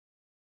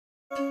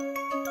Hello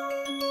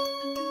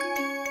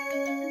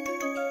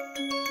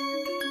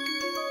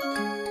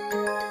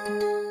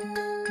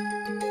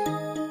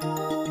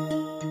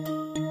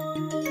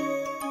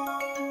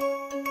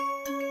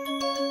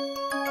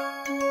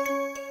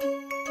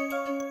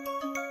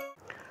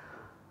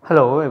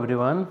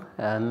everyone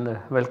and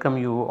welcome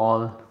you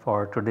all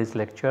for today's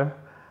lecture.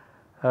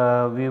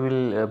 We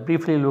will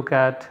briefly look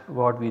at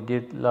what we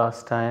did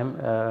last time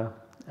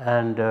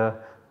and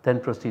then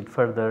proceed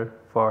further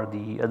for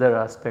the other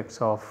aspects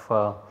of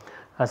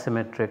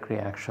asymmetric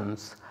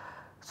reactions.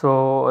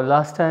 So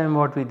last time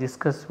what we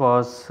discussed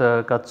was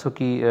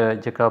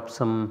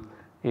Katsuki-Jacobson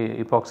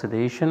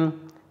epoxidation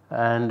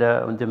and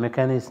the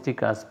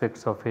mechanistic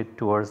aspects of it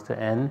towards the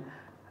end,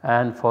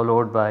 and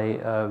followed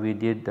by we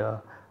did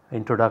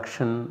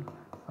introduction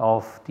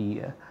of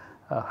the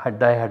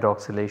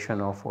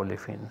dihydroxylation of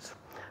olefins.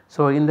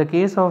 So in the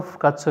case of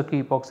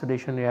Katsuki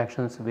epoxidation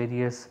reactions,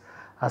 various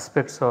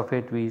aspects of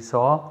it we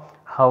saw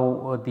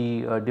how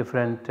the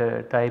different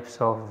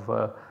types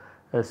of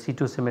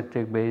C2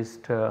 symmetric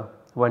based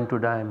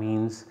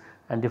 1,2-diamines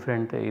and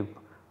different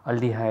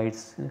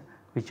aldehydes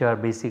which are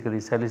basically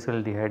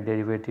salicylaldehyde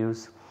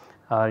derivatives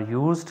are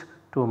used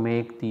to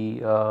make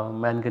the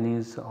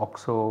manganese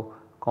oxo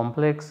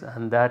complex,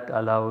 and that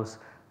allows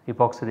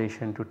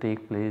epoxidation to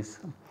take place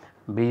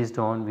based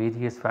on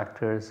various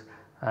factors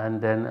and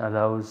then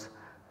allows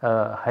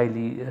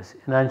highly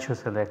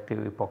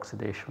enantioselective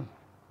epoxidation.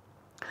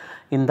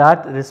 In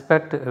that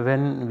respect,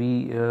 when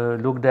we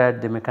looked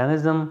at the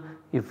mechanism,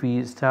 if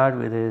we start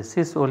with a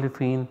cis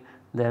olefin,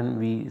 then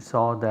we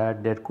saw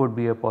that there could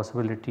be a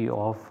possibility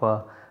of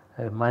a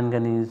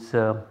manganese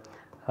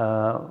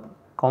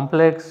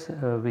complex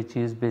which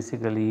is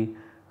basically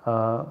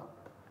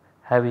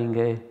having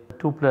a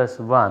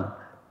 2+1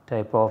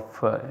 type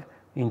of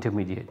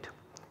intermediate.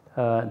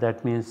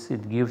 That means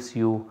it gives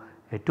you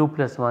a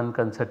 2+1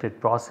 concerted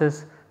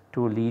process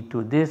to lead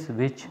to this,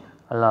 which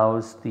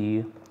allows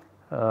the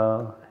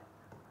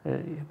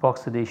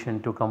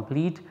epoxidation to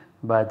complete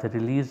by the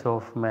release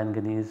of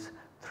manganese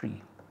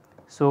 3.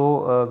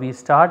 So we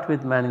start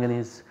with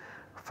manganese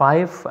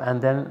 5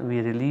 and then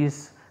we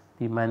release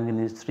the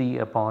manganese 3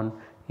 upon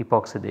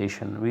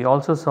epoxidation. We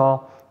also saw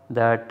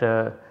that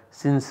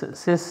since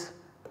cis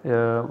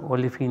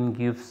olefin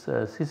gives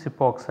cis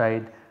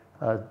epoxide,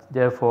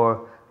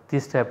 therefore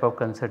this type of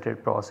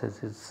concerted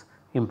process is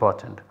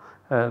important.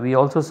 We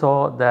also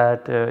saw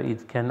that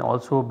it can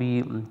also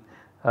be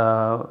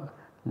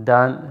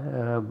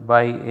done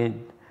by a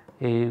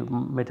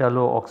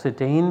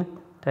metallo-oxetane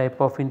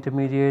type of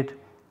intermediate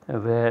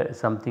where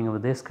something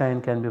of this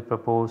kind can be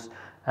proposed,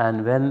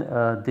 and when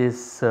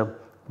this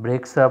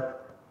breaks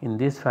up in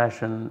this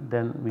fashion,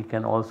 then we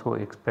can also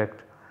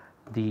expect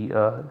the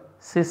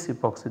cis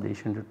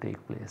epoxidation to take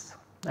place,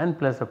 and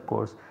plus of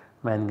course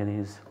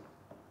manganese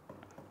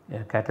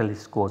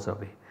catalyst goes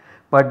away.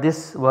 But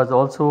this was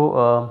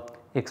also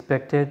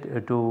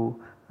expected to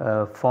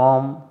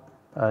form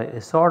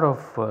a sort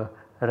of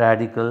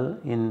radical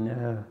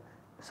in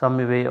some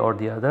way or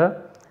the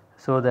other,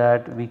 so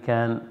that we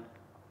can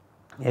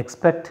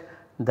expect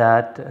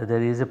that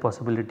there is a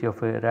possibility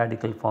of a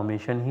radical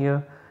formation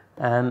here,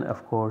 and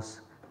of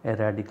course a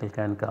radical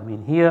can come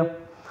in here,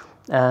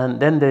 and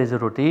then there is a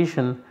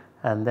rotation,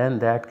 and then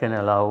that can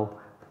allow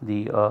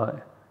the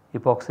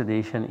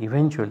epoxidation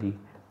eventually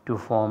to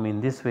form in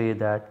this way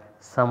that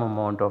some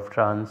amount of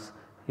trans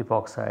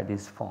epoxide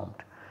is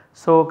formed.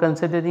 So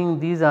considering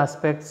these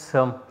aspects,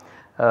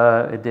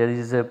 there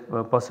is a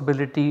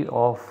possibility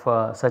of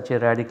such a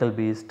radical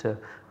based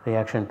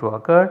reaction to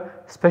occur,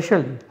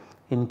 especially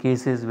in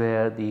cases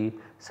where the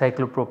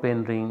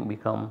cyclopropane ring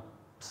becomes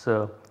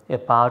a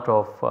part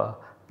of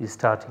the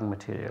starting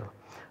material.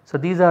 So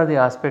these are the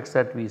aspects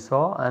that we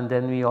saw, and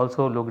then we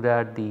also looked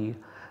at the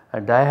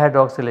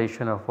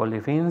dihydroxylation of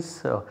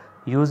olefins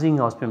using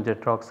osmium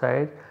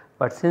tetroxide.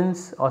 But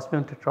since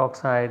osmium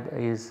tetroxide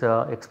is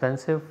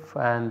expensive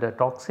and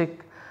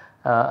toxic,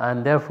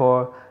 and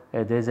therefore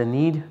there is a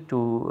need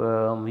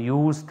to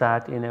use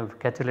that in a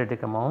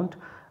catalytic amount,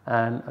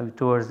 and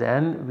towards the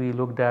end we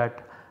looked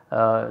at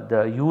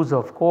the use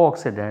of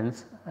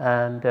co-oxidants,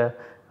 and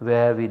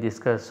where we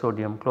discussed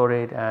sodium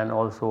chlorate and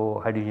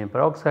also hydrogen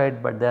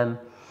peroxide, but then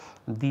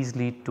these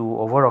lead to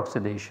over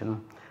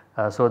oxidation.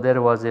 So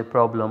there was a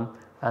problem,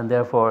 and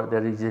therefore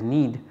there is a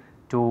need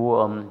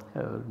to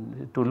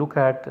look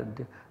at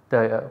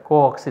the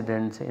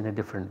co-oxidants in a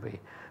different way.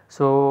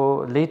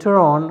 So later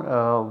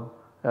on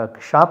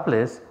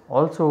Sharpless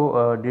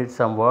also did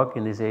some work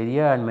in this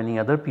area, and many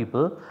other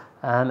people,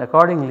 and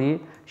accordingly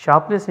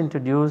Sharpless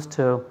introduced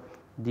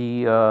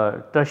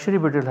the tertiary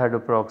butyl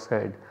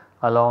hydroperoxide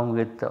along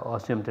with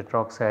osmium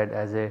tetroxide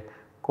as a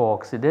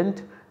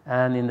co-oxidant,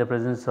 and in the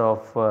presence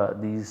of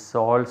these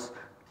salts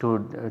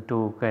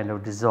to kind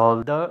of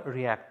dissolve the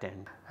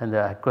reactant and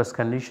the aqueous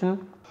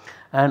condition.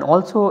 And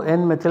also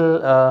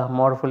N-methyl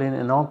morpholine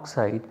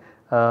N-oxide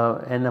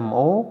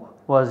NMO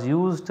was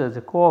used as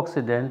a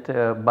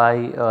co-oxidant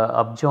by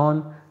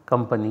Upjohn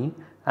company,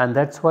 and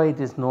that is why it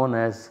is known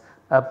as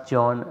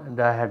Upjohn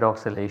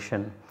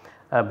dihydroxylation.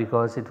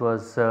 because it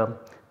was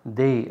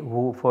they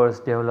who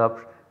first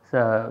developed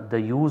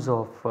the use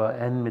of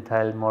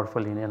N-methyl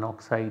morpholine N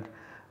oxide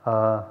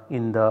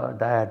in the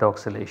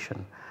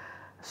dihydroxylation.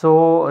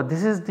 So,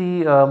 this is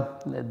the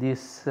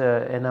this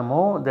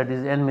NMO, that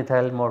is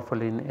N-methyl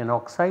morpholine N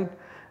oxide,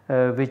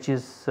 which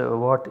is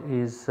what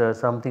is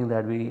something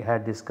that we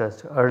had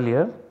discussed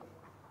earlier.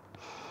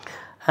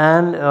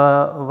 And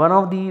one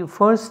of the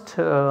first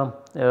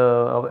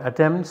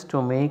attempts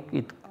to make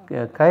it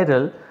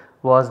chiral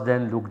was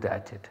then looked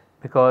at it,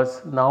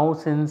 because now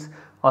since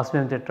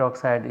osmium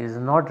tetroxide is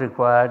not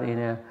required in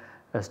a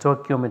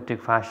stoichiometric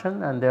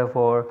fashion, and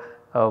therefore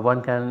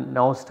one can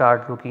now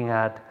start looking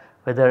at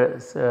whether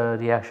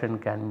reaction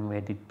can be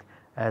made it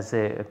as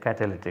a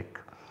catalytic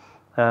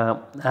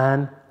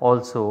and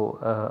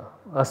also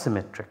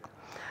asymmetric.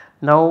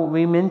 Now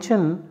we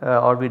mentioned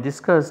or we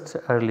discussed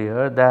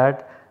earlier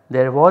that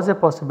there was a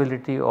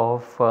possibility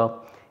of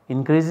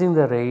increasing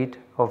the rate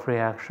of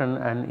reaction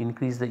and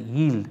increase the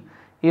yield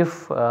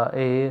if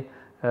a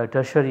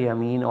tertiary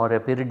amine or a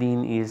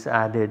pyridine is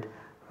added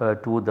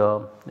to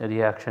the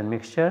reaction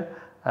mixture,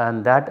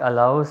 and that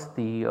allows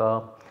the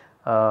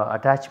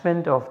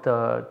attachment of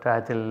the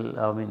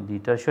the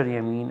tertiary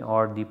amine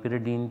or the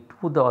pyridine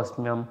to the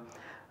osmium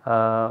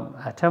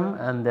atom,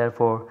 and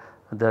therefore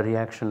the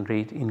reaction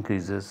rate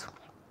increases.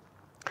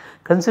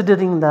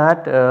 Considering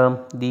that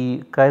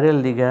the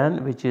chiral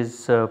ligand, which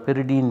is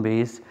pyridine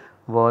based,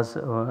 was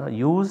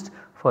used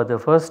for the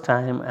first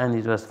time, and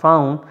it was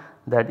found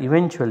that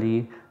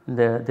eventually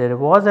there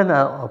was an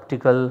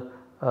optical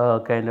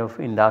kind of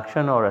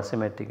induction or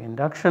asymmetric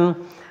induction,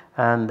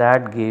 and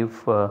that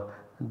gave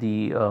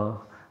the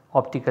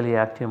optically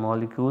active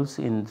molecules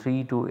in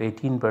 3 to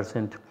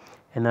 18%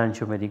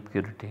 enantiomeric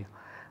purity.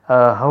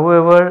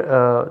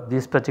 However,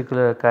 this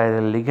particular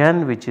chiral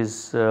ligand, which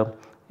is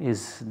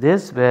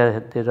this, where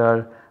there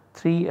are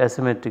 3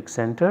 asymmetric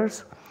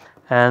centers,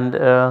 and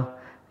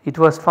it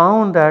was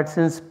found that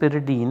since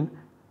pyridine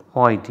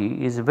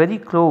moiety is very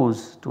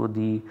close to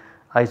the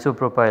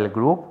isopropyl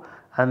group,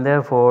 and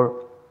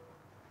therefore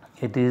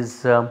it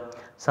is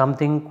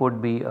something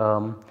could be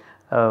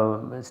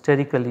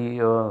sterically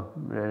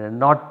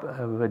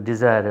not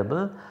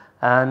desirable,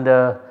 and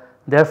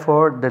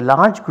therefore the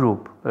large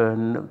group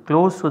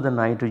close to the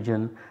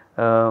nitrogen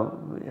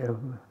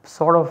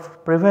sort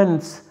of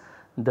prevents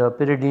the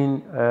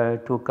pyridine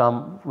to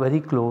come very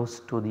close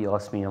to the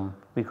osmium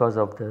because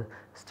of the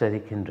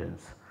steric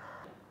hindrance.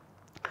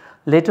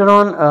 Later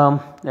on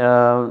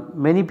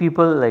many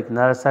people like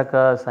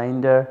Narasaka,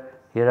 Sainder,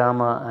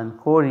 Hirama and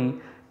Kori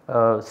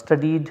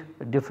studied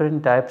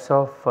different types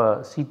of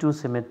C2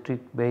 symmetric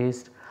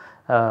based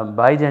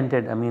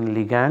bidentate amine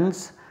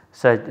ligands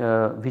such,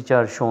 which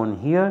are shown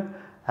here,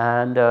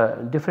 and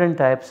different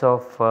types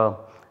of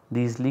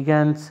these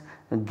ligands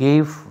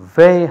gave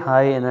very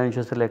high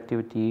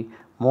enantioselectivity,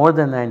 more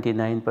than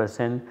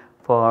 99%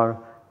 for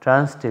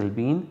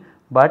trans-stilbene,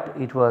 but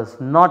it was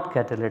not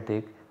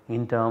catalytic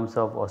in terms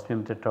of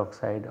osmium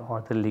tetroxide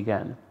or the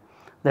ligand.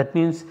 That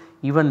means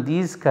even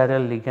these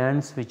chiral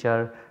ligands which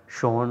are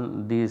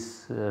shown,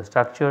 these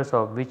structures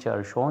of which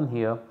are shown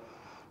here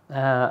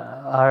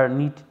are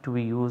needed to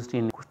be used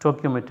in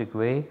stoichiometric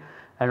way,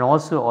 and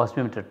also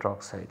osmium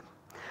tetroxide.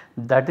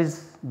 That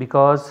is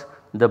because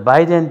the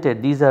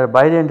bidentate, these are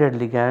bidentate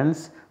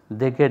ligands,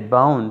 they get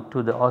bound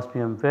to the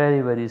osmium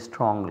very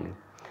strongly,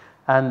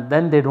 and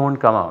then they do not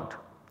come out.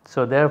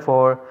 So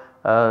therefore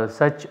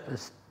such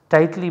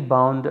tightly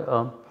bound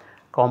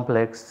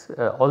complex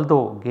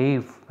although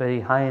gave very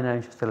high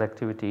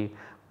enantioselectivity,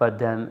 but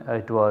then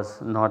it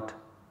was not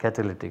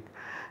catalytic.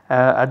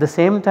 At the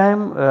same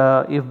time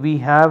if we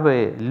have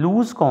a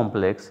loose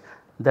complex,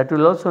 that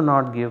will also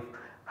not give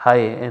high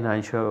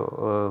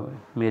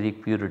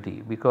enantiomeric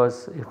purity,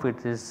 because if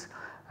it is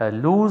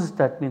loose,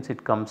 that means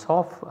it comes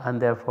off,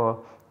 and therefore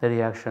the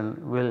reaction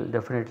will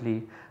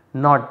definitely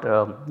not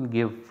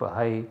give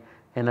high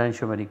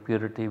enantiomeric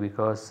purity,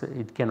 because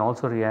it can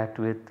also react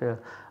with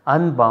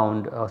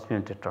unbound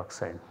osmium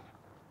tetroxide.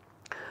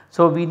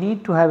 So we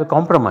need to have a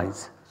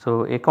compromise.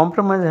 So a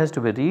compromise has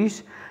to be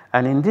reached,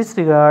 and in this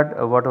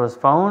regard what was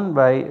found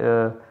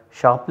by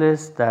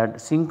Sharpless,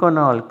 that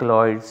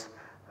cinchona-alkaloids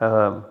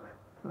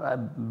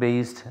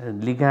based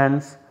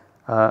ligands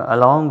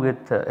along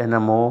with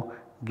NMO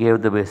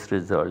gave the best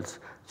results.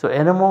 So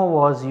NMO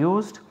was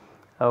used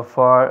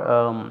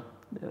for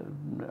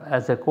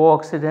as a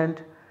co-oxidant,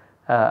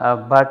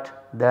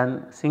 but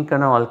then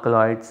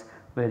cinchona-alkaloids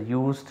were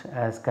used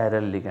as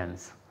chiral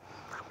ligands.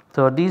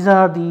 So these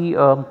are the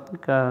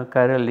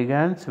chiral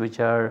ligands which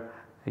are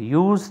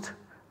used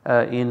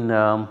in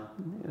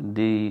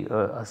the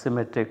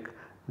asymmetric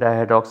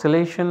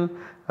dihydroxylation.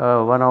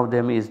 One of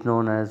them is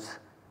known as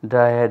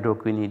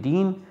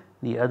dihydroquinidine,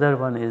 the other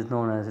one is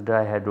known as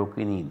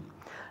dihydroquinine.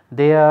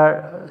 They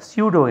are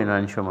pseudo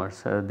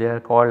enantiomers, they are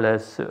called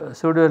as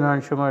pseudo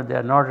enantiomer. They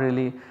are not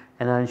really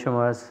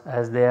enantiomers,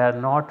 as they are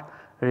not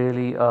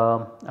really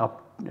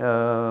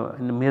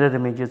mirror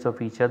images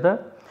of each other,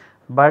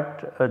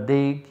 but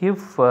they give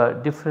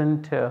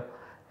different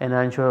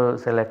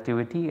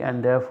enantioselectivity,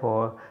 and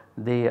therefore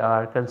they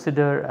are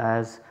considered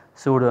as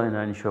pseudo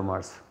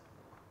enantiomers.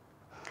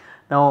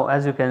 Now,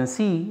 as you can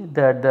see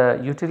that the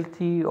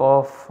utility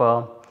of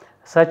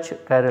such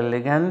chiral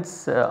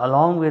ligands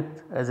along with,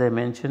 as I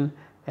mentioned,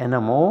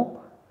 NMO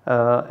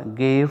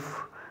gave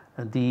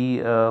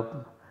the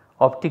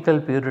optical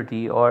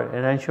purity or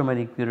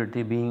enantiomeric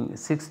purity being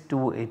 6 to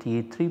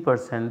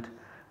 88.3%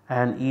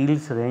 and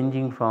yields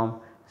ranging from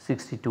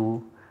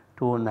 62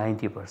 to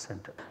 90%.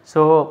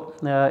 So,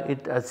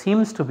 it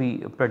seems to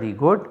be pretty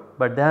good,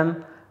 but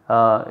then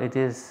it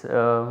is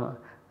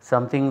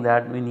something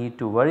that we need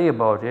to worry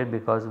about it,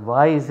 because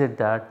why is it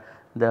that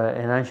the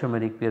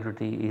enantiomeric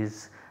purity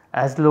is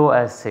as low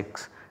as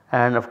 6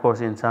 and of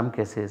course in some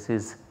cases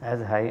is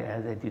as high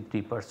as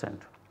 83%.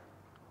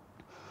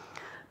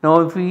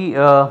 Now, if we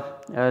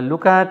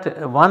look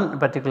at one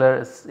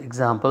particular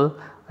example,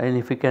 and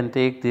if we can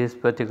take this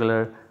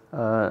particular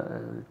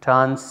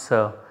trans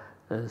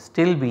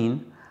still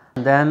bean,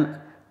 then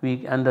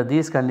we, under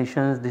these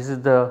conditions, this is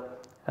the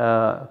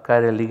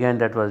chiral ligand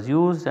that was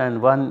used, and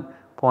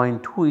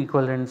 1.2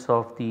 equivalents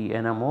of the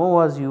NMO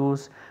was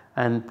used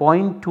and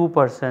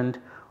 0.2%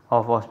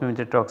 of osmium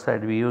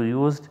tetroxide we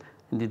used.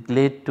 It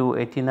led to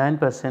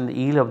 89%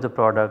 yield of the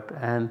product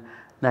and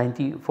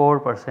 94%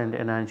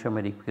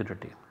 enantiomeric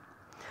purity.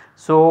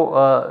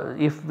 So,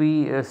 if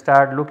we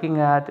start looking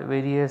at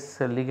various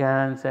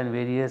ligands and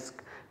various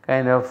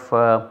kind of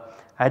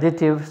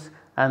additives,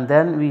 and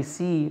then we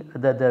see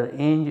that the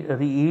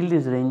yield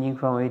is ranging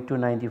from 8 to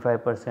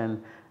 95%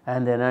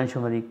 and the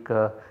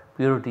enantiomeric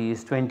purity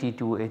is 20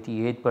 to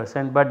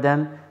 88%, but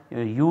then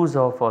use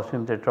of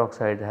osmium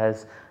tetroxide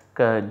has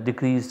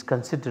decreased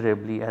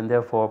considerably, and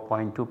therefore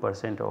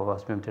 0.2% of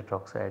osmium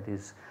tetroxide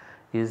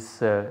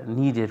is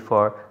needed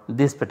for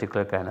this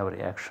particular kind of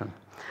reaction.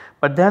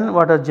 But then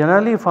what is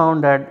generally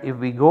found that if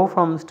we go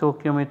from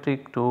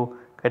stoichiometric to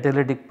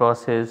catalytic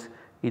process,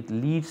 it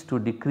leads to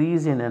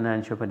decrease in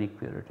enantiomeric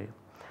purity.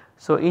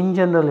 So, in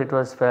general it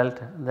was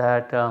felt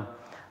that the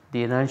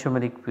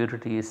enantiomeric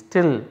purity is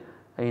still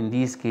in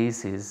these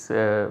cases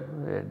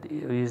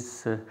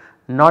is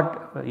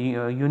not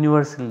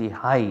universally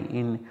high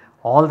in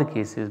all the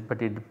cases,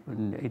 but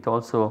it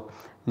also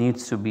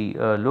needs to be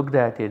looked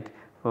at it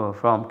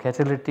from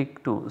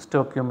catalytic to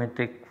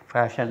stoichiometric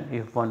fashion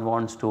if one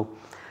wants to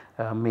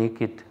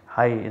make it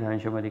high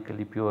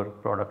enantiomerically pure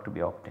product to be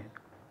obtained.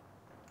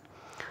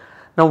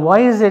 Now, why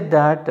is it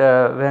that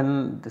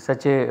when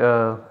such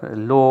a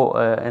low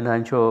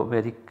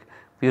enantiomeric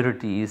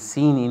purity is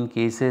seen in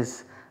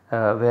cases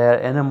where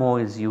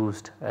NMO is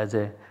used as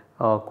a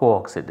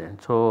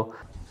co-oxidant? So,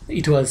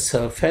 it was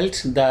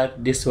felt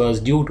that this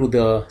was due to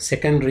the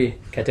secondary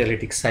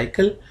catalytic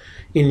cycle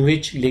in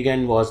which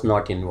ligand was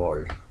not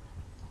involved.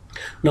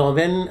 Now,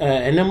 when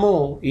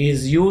NMO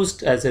is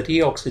used as a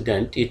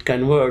reoxidant, it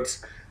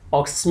converts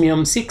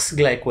osmium 6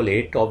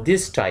 glycolate of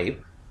this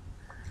type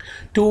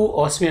to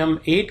osmium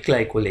 8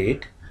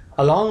 glycolate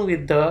along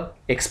with the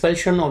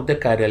expulsion of the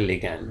chiral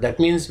ligand. That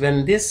means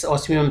when this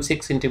osmium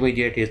 6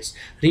 intermediate is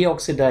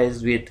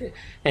reoxidized with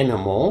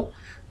NMO,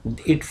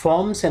 it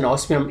forms an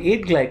osmium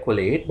 8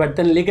 glycolate, but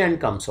then ligand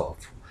comes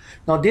off.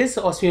 Now, this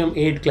osmium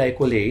 8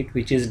 glycolate,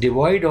 which is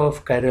devoid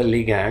of chiral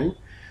ligand,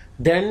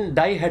 then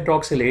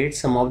dihydroxylates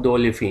some of the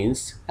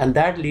olefins, and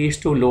that leads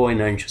to low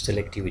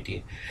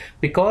enantioselectivity.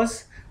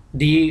 Because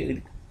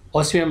the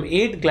osmium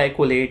 8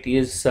 glycolate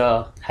is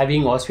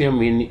having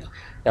osmium in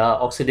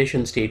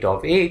oxidation state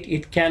of 8,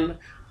 it can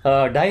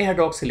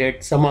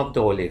dihydroxylate some of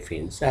the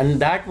olefins, and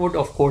that would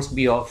of course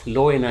be of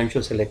low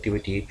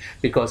enantioselectivity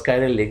because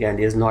chiral ligand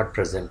is not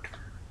present.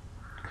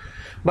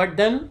 But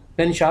then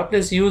when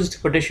Sharpless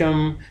used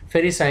potassium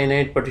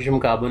ferricyanide, potassium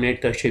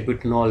carbonate, tertiary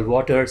butanol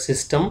water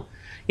system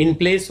in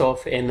place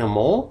of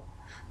NMO,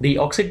 the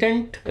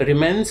oxidant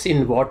remains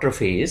in water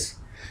phase,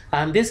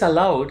 and this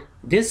allowed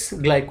this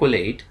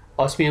glycolate,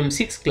 osmium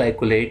 6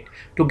 glycolate,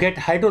 to get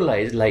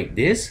hydrolyzed like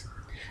this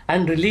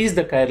and release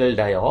the chiral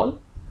diol,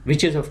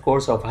 which is of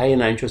course of high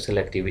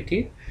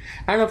enantioselectivity,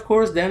 and of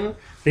course then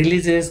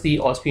releases the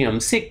osmium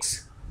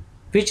 6,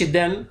 which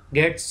then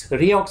gets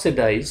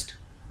reoxidized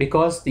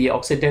because the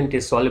oxidant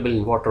is soluble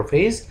in water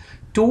phase,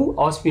 to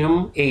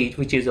osmium 8,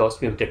 which is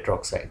osmium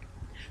tetroxide.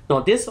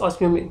 Now, this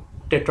osmium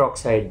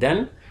tetroxide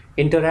then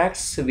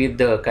interacts with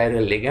the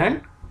chiral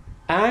ligand,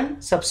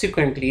 and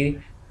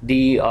subsequently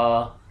the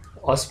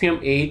osmium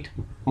 8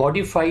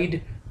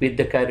 modified with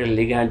the chiral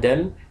ligand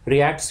then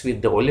reacts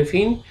with the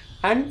olefin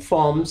and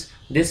forms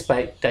this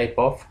type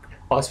of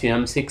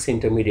osmium 6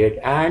 intermediate,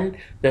 and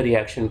the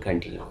reaction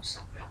continues.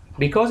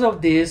 Because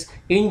of this,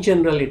 in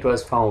general it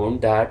was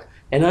found that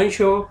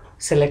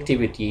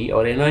enantioselectivity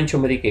or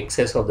enantiomeric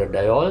excess of the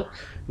diol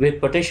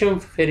with potassium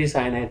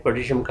ferricyanide,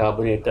 potassium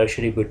carbonate,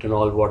 tertiary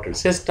butanol water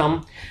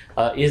system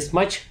is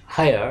much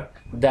higher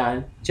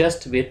than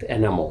just with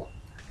NMO.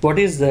 What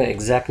is the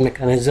exact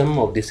mechanism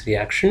of this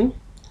reaction?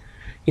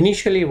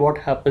 Initially what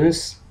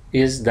happens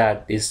is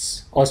that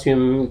this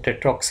osmium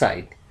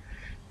tetroxide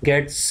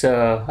gets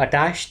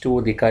attached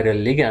to the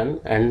chiral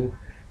ligand, and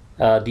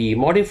the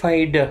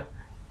modified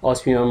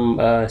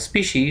osmium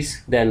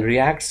species then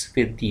reacts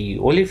with the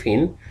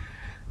olefin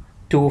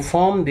to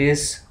form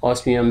this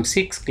osmium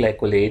 6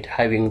 glycolate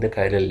having the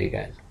chiral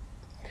ligand.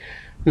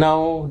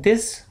 Now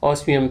this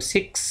osmium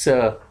 6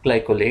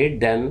 glycolate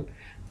then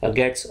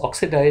gets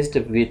oxidized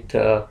with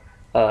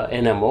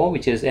NMO,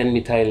 which is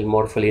N-methyl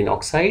morpholine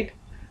oxide,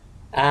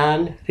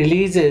 and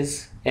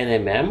releases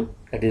NMM,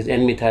 that is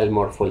N-methyl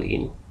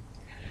morpholine.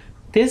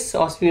 This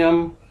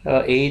osmium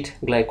 8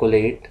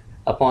 glycolate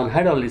upon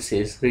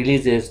hydrolysis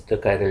releases the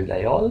chiral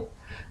diol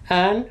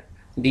and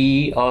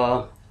the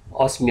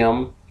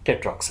osmium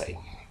tetroxide.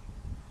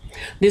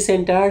 This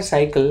entire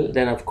cycle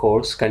then of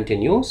course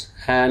continues,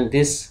 and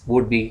this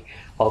would be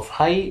of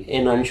high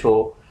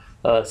enantiomer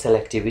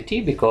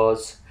selectivity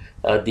because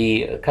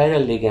the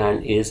chiral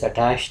ligand is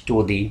attached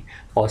to the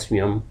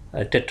osmium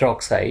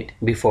tetroxide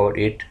before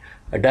it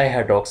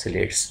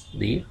dihydroxylates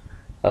the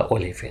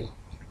olefin.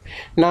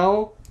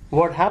 Now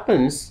what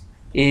happens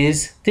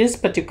is this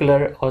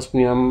particular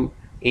osmium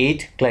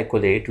 8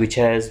 glycolate, which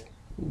has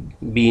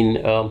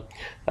been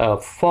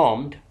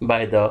formed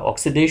by the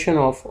oxidation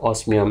of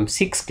osmium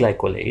 6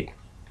 glycolate,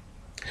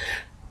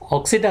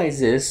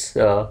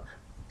 oxidizes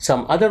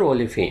some other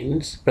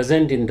olefins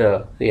present in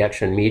the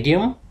reaction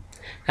medium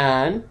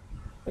and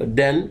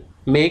then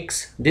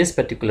makes this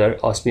particular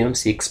osmium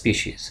 6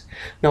 species.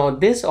 Now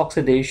this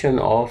oxidation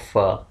of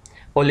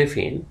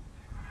olefin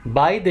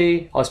by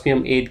the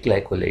osmium 8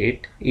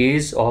 glycolate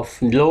is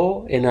of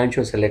low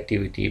enantiomer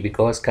selectivity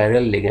because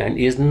chiral ligand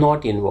is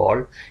not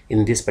involved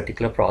in this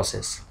particular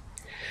process.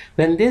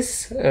 When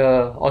this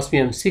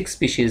osmium 6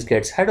 species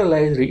gets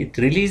hydrolyzed, it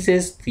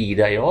releases the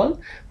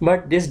diol,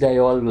 but this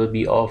diol will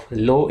be of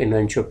low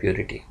enantiomer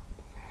purity.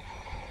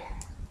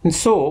 And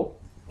so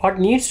what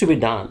needs to be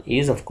done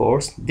is, of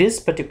course,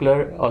 this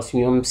particular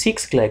osmium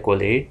 6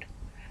 glycolate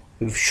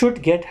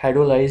should get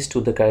hydrolyzed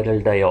to the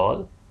chiral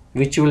diol,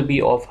 which will be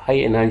of high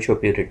enantiomer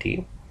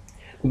purity,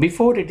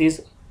 before it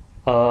is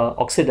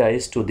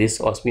oxidized to this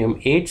osmium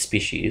 8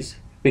 species,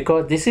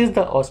 because this is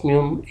the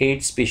osmium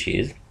 8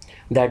 species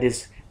that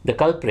is the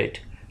culprit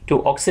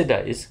to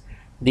oxidize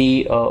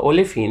the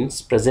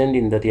olefins present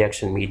in the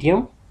reaction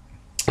medium,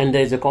 and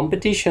there is a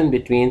competition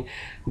between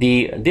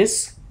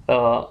this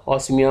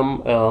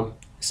osmium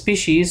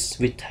species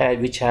which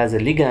has a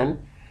ligand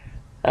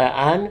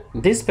and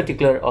this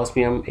particular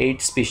osmium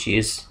 8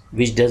 species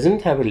which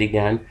doesn't have a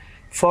ligand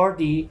for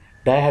the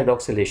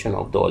dihydroxylation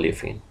of the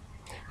olefin.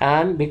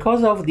 And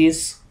because of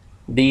this,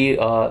 the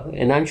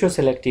enantiomer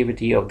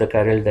selectivity of the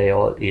chiral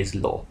diol is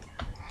low.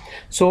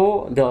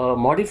 So the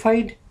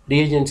modified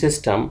reagent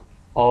system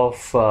of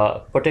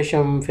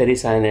potassium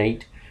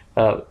ferricyanide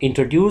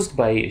introduced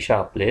by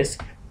Sharpless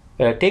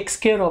takes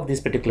care of this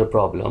particular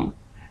problem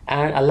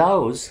and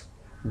allows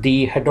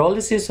the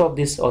hydrolysis of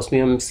this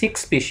osmium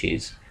 6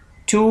 species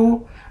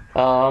to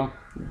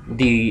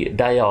the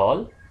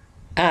diol,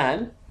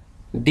 and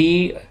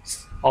the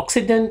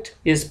oxidant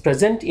is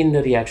present in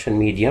the reaction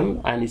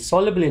medium and is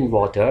soluble in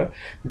water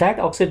that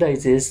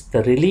oxidizes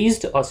the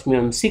released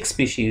osmium 6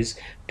 species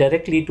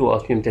directly to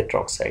osmium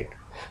tetroxide.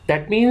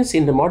 That means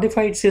in the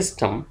modified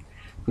system,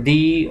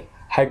 the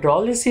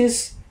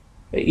hydrolysis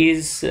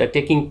is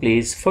taking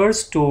place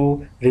first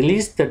to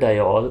release the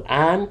diol,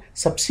 and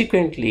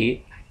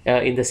subsequently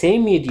in the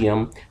same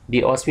medium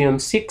the osmium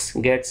 6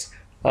 gets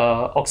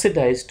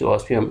oxidized to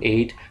osmium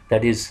 8,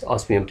 that is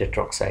osmium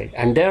tetroxide,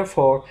 and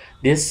therefore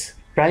this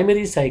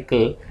primary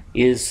cycle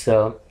is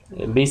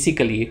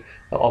basically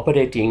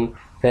operating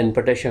when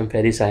potassium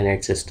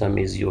ferricyanide system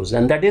is used,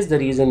 and that is the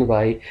reason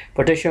why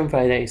potassium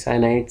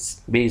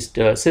ferricyanide based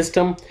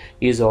system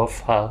is of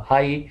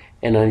high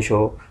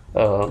enantiomer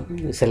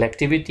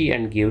selectivity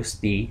and gives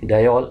the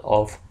diol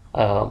of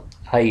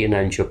high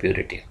enantiomer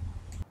purity.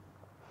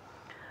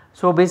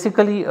 So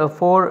basically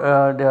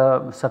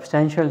the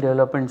substantial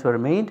developments were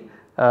made.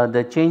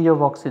 The change of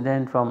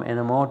oxidant from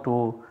NMO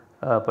to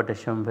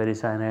potassium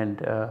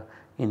ferricyanide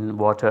in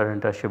water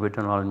and tertiary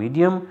butanol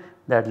medium,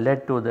 that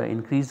led to the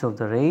increase of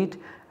the rate,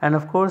 and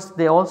of course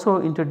they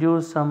also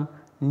introduced some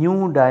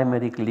new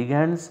dimeric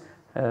ligands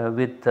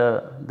with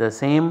the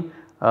same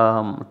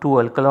two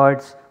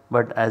alkaloids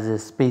but as a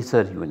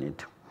spacer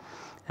unit,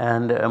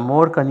 and a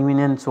more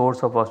convenient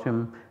source of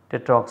osmium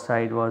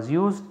tetroxide was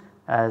used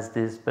as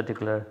this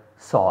particular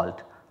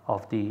salt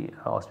of the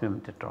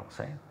osmium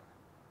tetroxide.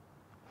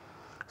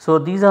 So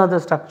these are the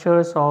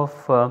structures of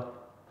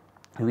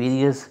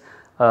various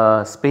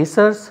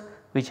spacers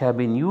which have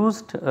been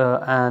used,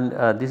 and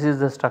this is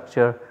the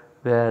structure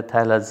where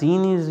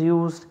thylazine is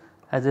used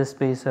as a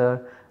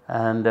spacer,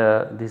 and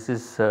this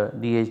is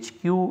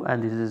DHQ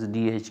and this is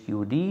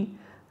DHQD.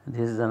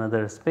 This is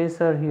another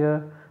spacer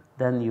here.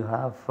 Then you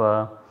have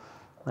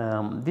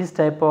this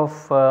type of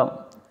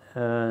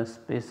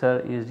spacer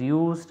is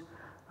used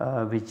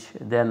which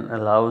then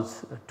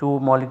allows two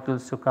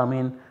molecules to come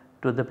in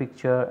to the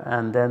picture,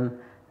 and then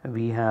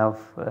we have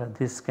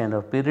this kind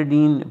of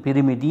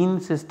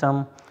pyrimidine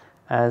system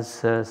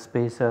as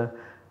spacer,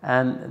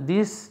 and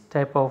these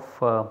type of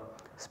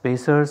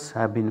spacers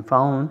have been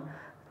found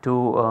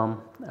to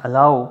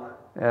allow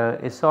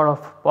a sort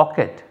of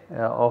pocket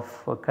of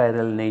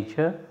chiral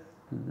nature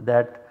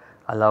that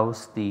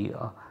allows the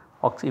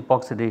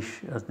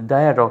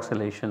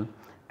dihydroxylation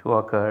to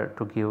occur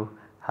to give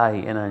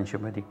high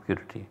enantiometric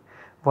purity.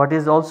 What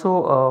is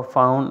also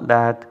found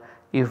that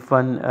if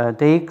one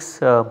takes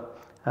the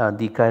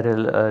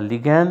chiral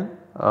ligand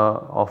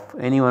of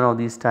any one of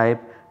these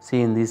type,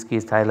 say in this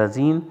case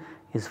thylazine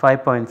is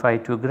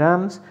 5.52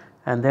 grams,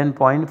 and then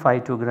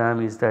 0.52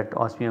 gram is that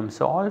osmium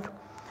salt,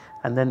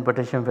 and then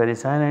potassium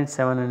ferricyanide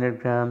 700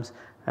 grams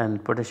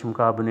and potassium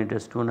carbonate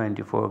is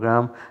 294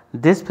 gram.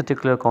 This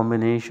particular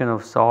combination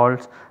of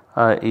salts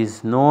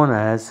is known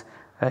as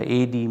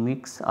AD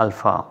mix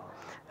alpha,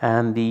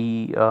 and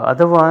the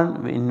other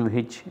one in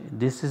which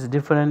this is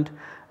different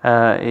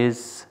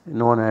is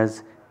known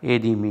as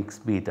AD mix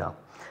beta.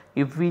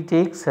 If we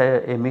take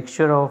a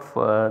mixture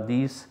of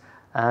these,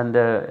 and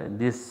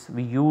this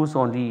we use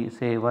only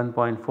say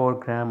 1.4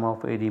 gram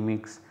of AD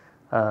mix,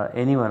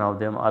 any one of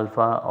them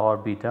alpha or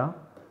beta,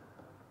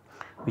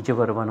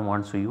 whichever one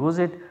wants to use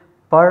it,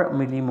 per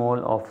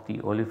millimole of the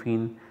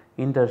olefin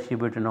in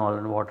tertiary-butanol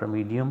and water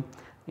medium,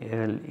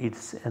 it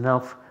is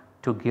enough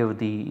to give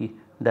the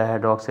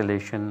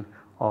dihydroxylation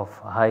of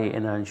high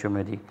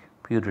enantiometric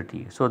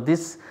purity. So,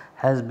 this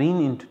has been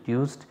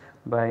introduced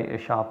by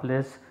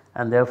Sharpless,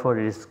 and therefore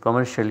it is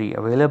commercially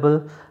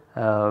available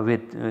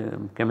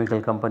with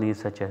chemical companies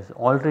such as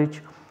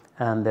Aldrich,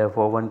 and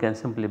therefore one can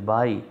simply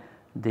buy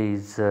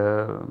these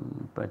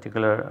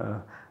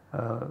particular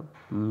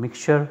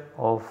mixture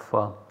of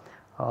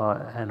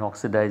an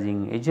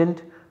oxidizing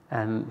agent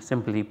and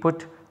simply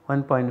put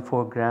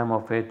 1.4 gram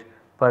of it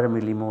per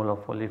millimole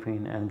of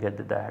olefin and get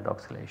the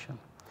dihydroxylation.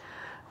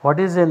 What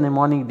is a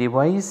mnemonic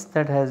device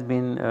that has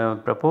been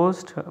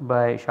proposed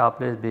by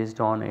Sharpless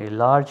based on a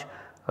large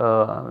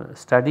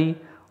study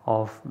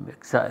of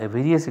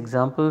various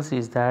examples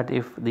is that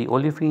if the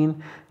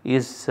olefin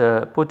is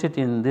put it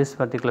in this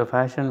particular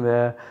fashion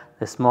where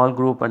the small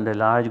group and the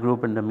large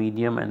group and the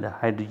medium and the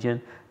hydrogen,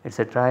 it is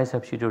a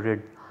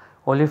tri-substituted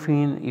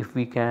olefin. If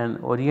we can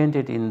orient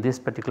it in this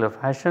particular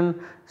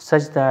fashion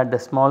such that the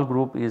small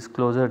group is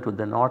closer to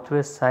the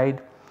northwest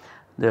side,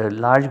 the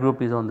large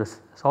group is on the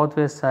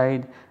southwest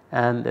side,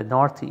 and the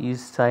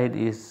northeast side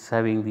is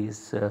having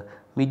this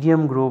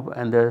medium group,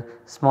 and the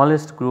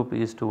smallest group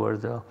is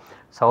towards the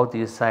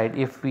southeast side.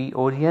 If we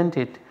orient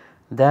it,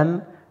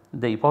 then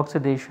the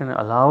epoxidation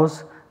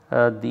allows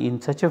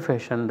in such a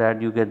fashion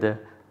that you get the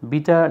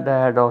beta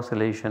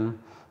dihydroxylation,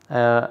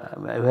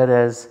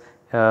 whereas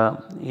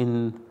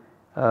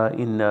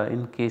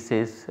in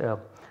cases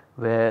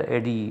where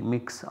AD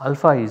mix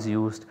alpha is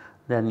used,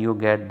 then you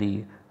get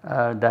the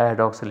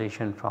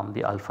dihydroxylation from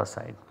the alpha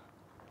side.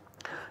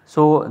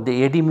 So,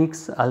 the AD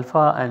mix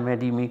alpha and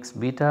AD mix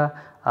beta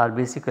are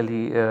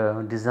basically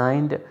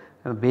designed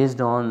based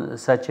on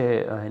such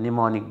a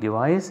mnemonic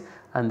device,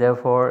 and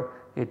therefore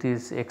it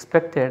is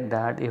expected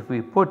that if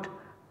we put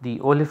the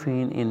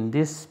olefin in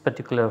this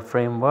particular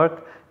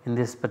framework, in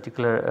this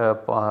particular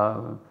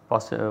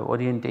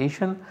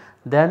orientation,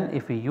 then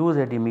if we use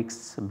AD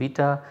mix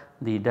beta,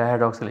 the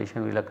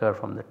dihydroxylation will occur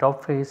from the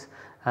top phase,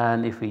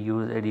 and if we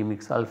use AD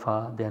mix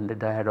alpha, then the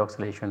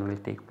dihydroxylation will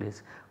take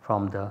place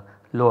from the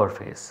lower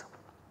phase.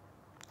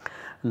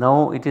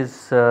 Now it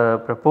is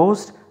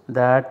proposed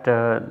that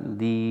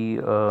the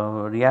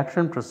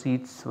reaction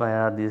proceeds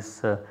via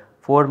this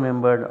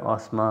 4-membered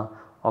osma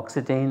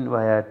oxetane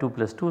via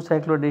 2+2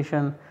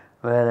 cyclodation,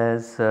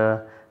 whereas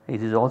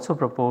it is also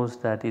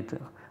proposed that it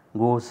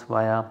goes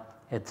via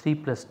a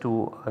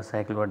 3+2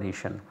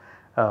 cyclodation,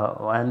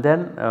 and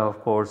then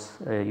of course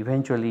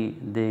eventually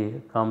they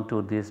come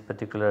to this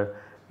particular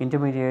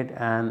intermediate,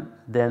 and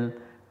then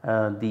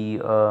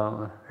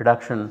the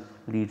reduction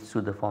leads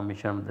to the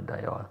formation of the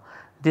diol.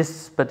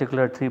 This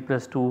particular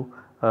 3+2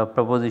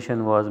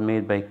 proposition was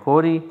made by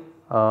Corey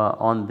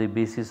on the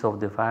basis of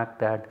the fact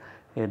that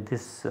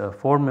this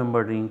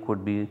 4-membered ring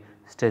could be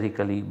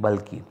sterically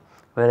bulky,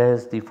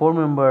 whereas the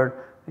 4-membered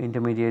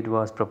intermediate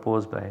was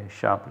proposed by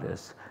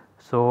Sharpless.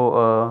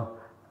 So,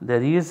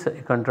 there is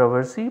a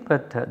controversy,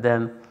 but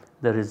then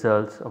the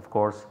results of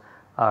course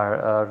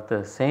are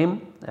the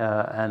same,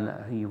 and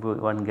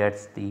one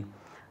gets the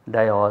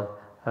diol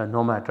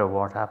no matter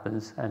what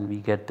happens, and we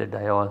get the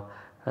diol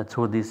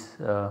through this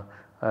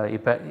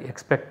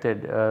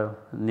expected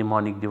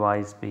mnemonic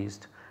device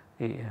based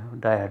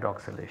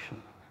dihydroxylation.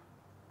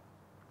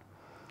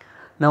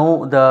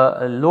 Now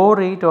the low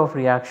rate of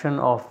reaction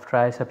of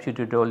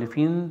tri-substituted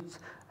olefins,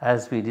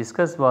 as we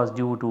discussed, was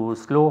due to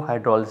slow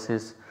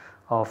hydrolysis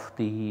of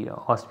the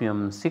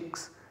osmium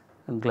 6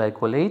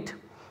 glycolate,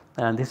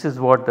 and this is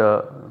what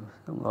the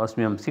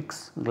osmium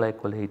 6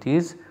 glycolate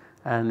is,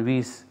 and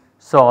we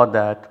saw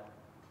that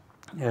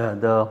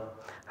the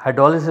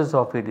hydrolysis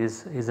of it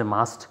is a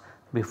must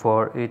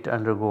before it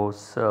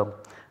undergoes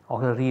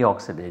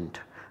reoxidation.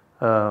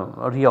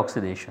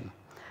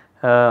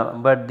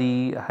 But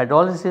the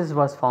hydrolysis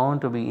was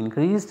found to be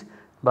increased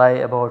by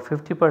about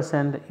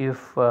 50%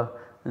 if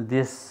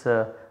this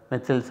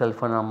methyl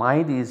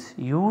sulfonamide is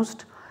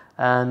used,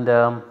 and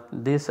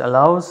this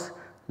allows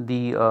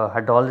the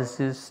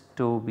hydrolysis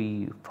to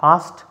be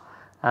fast,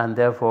 and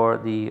therefore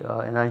the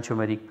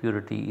enantiomeric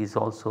purity is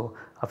also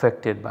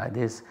affected by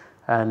this,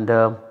 and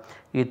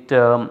it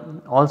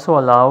also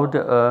allowed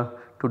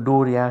to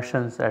do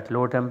reactions at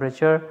low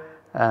temperature,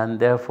 and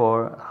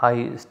therefore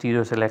high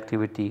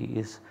stereoselectivity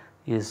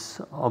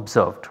is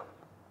observed.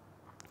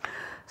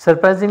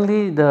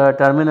 Surprisingly, the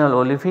terminal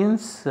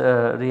olefins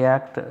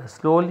react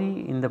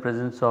slowly in the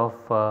presence of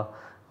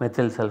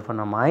methyl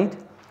sulfonamide,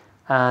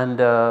 and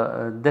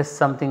this is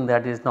something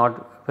that is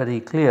not very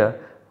clear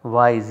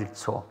why is it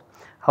so.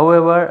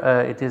 However,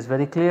 it is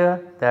very clear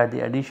that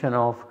the addition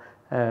of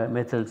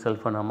methyl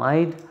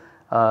sulfonamide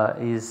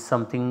is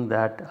something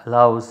that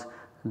allows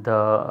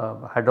the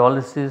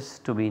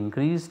hydrolysis to be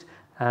increased,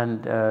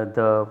 and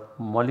the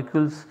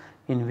molecules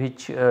in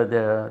which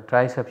the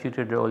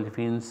trisubstituted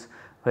olefins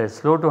were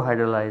slow to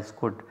hydrolyze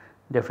could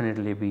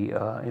definitely be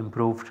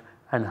improved,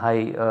 and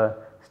high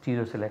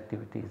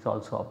stereoselectivity is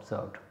also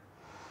observed.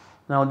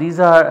 Now these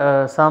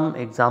are some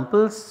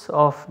examples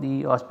of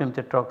the osmium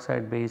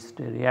tetroxide based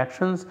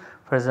reactions.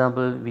 For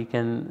example, we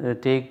can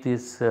take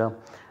this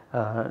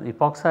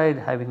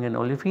epoxide having an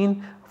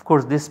olefin. Of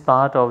course, this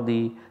part of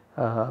the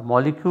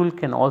molecule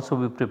can also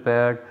be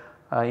prepared,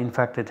 in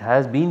fact it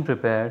has been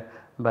prepared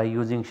by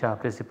using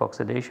Sharpless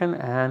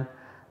epoxidation, and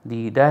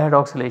the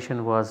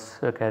dihydroxylation was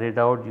carried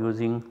out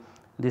using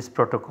this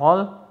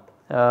protocol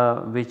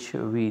which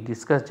we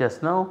discussed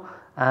just now.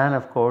 And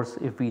of course,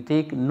 if we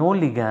take no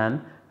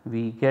ligand,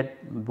 we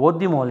get both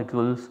the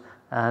molecules,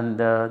 and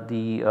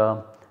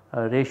the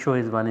ratio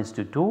is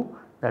 1:2.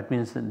 That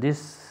means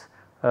this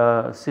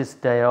cis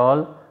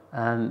diol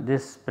and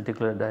this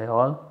particular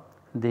diol,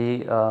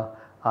 they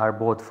are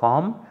both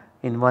formed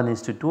in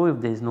 1:2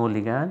 if there is no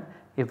ligand.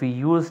 If we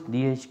use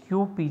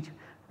DHQ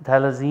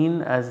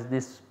thylazine as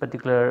this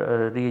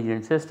particular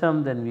reagent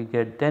system, then we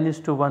get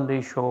 10:1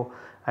 ratio,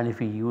 and if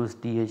we use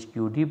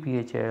DHQ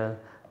DPHL,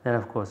 then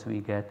of course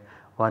we get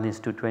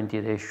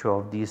 1:20 ratio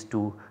of these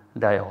two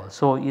diols.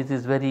 So it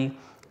is very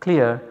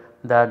clear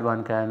that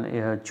one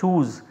can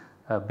choose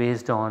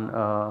based on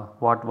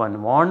what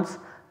one wants,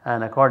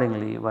 and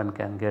accordingly one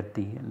can get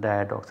the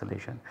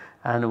dihydroxylation.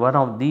 And one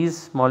of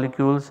these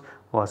molecules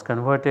was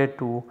converted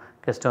to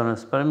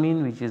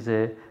castanospermine, which is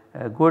a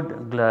good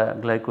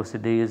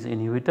glycosidase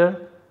inhibitor,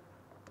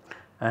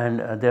 and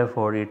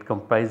therefore it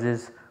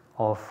comprises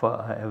of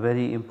a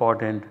very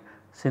important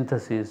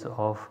synthesis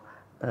of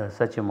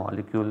such a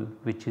molecule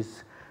which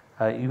is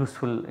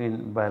useful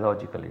in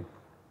biologically.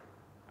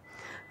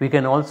 We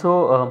can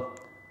also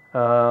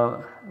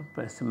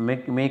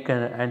make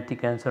an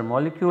anti-cancer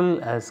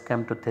molecule as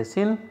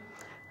camptothecin,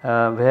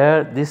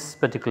 where this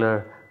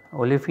particular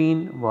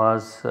olefin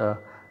was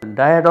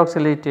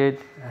dihydroxylated,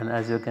 and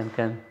as you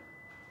can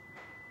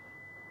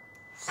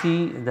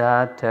see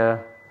that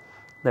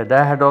the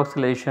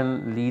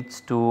dihydroxylation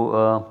leads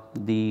to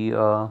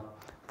the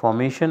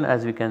formation,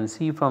 as we can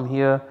see from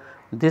here.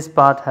 This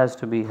part has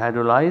to be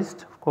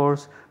hydrolyzed of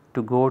course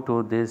to go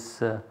to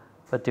this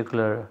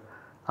particular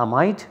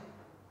amide,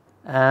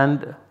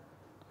 and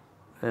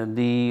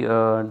the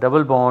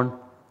double bond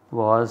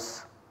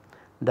was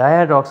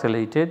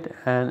dihydroxylated,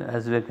 and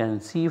as we can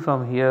see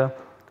from here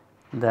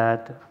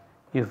that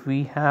if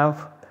we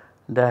have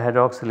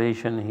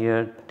dihydroxylation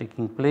here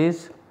taking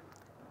place,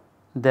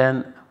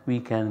 then we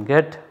can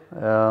get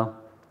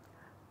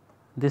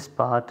this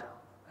part.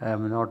 I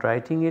am not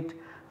writing it.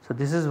 So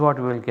this is what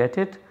we will get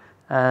it,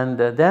 and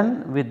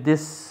then with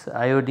this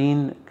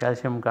iodine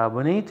calcium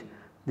carbonate,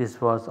 this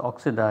was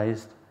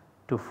oxidized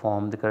to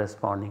form the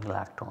corresponding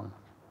lactone,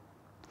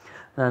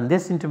 and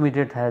this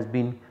intermediate has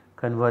been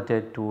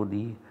converted to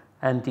the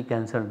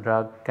anti-cancer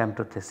drug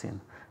camptothecin.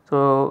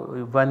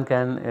 So one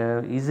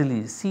can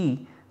easily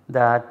see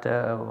that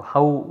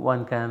how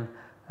one can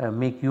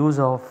make use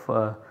of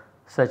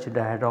such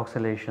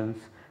dihydroxylations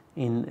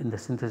in the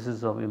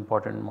synthesis of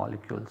important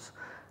molecules.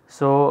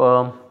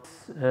 So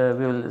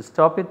we will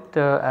stop it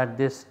at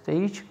this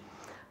stage,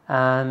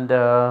 and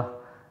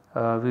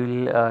we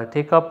will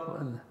take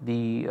up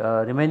the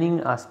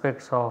remaining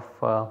aspects of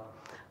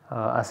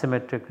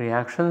asymmetric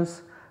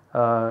reactions,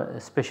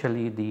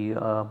 especially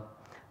the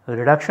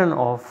reduction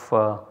of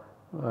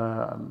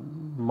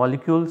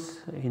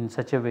molecules in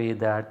such a way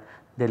that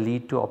they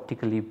lead to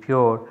optically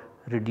pure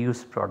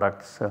reduced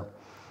products.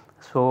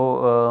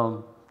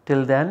 So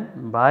till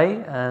then,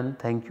 bye and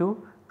thank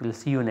you. We will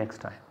see you next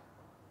time.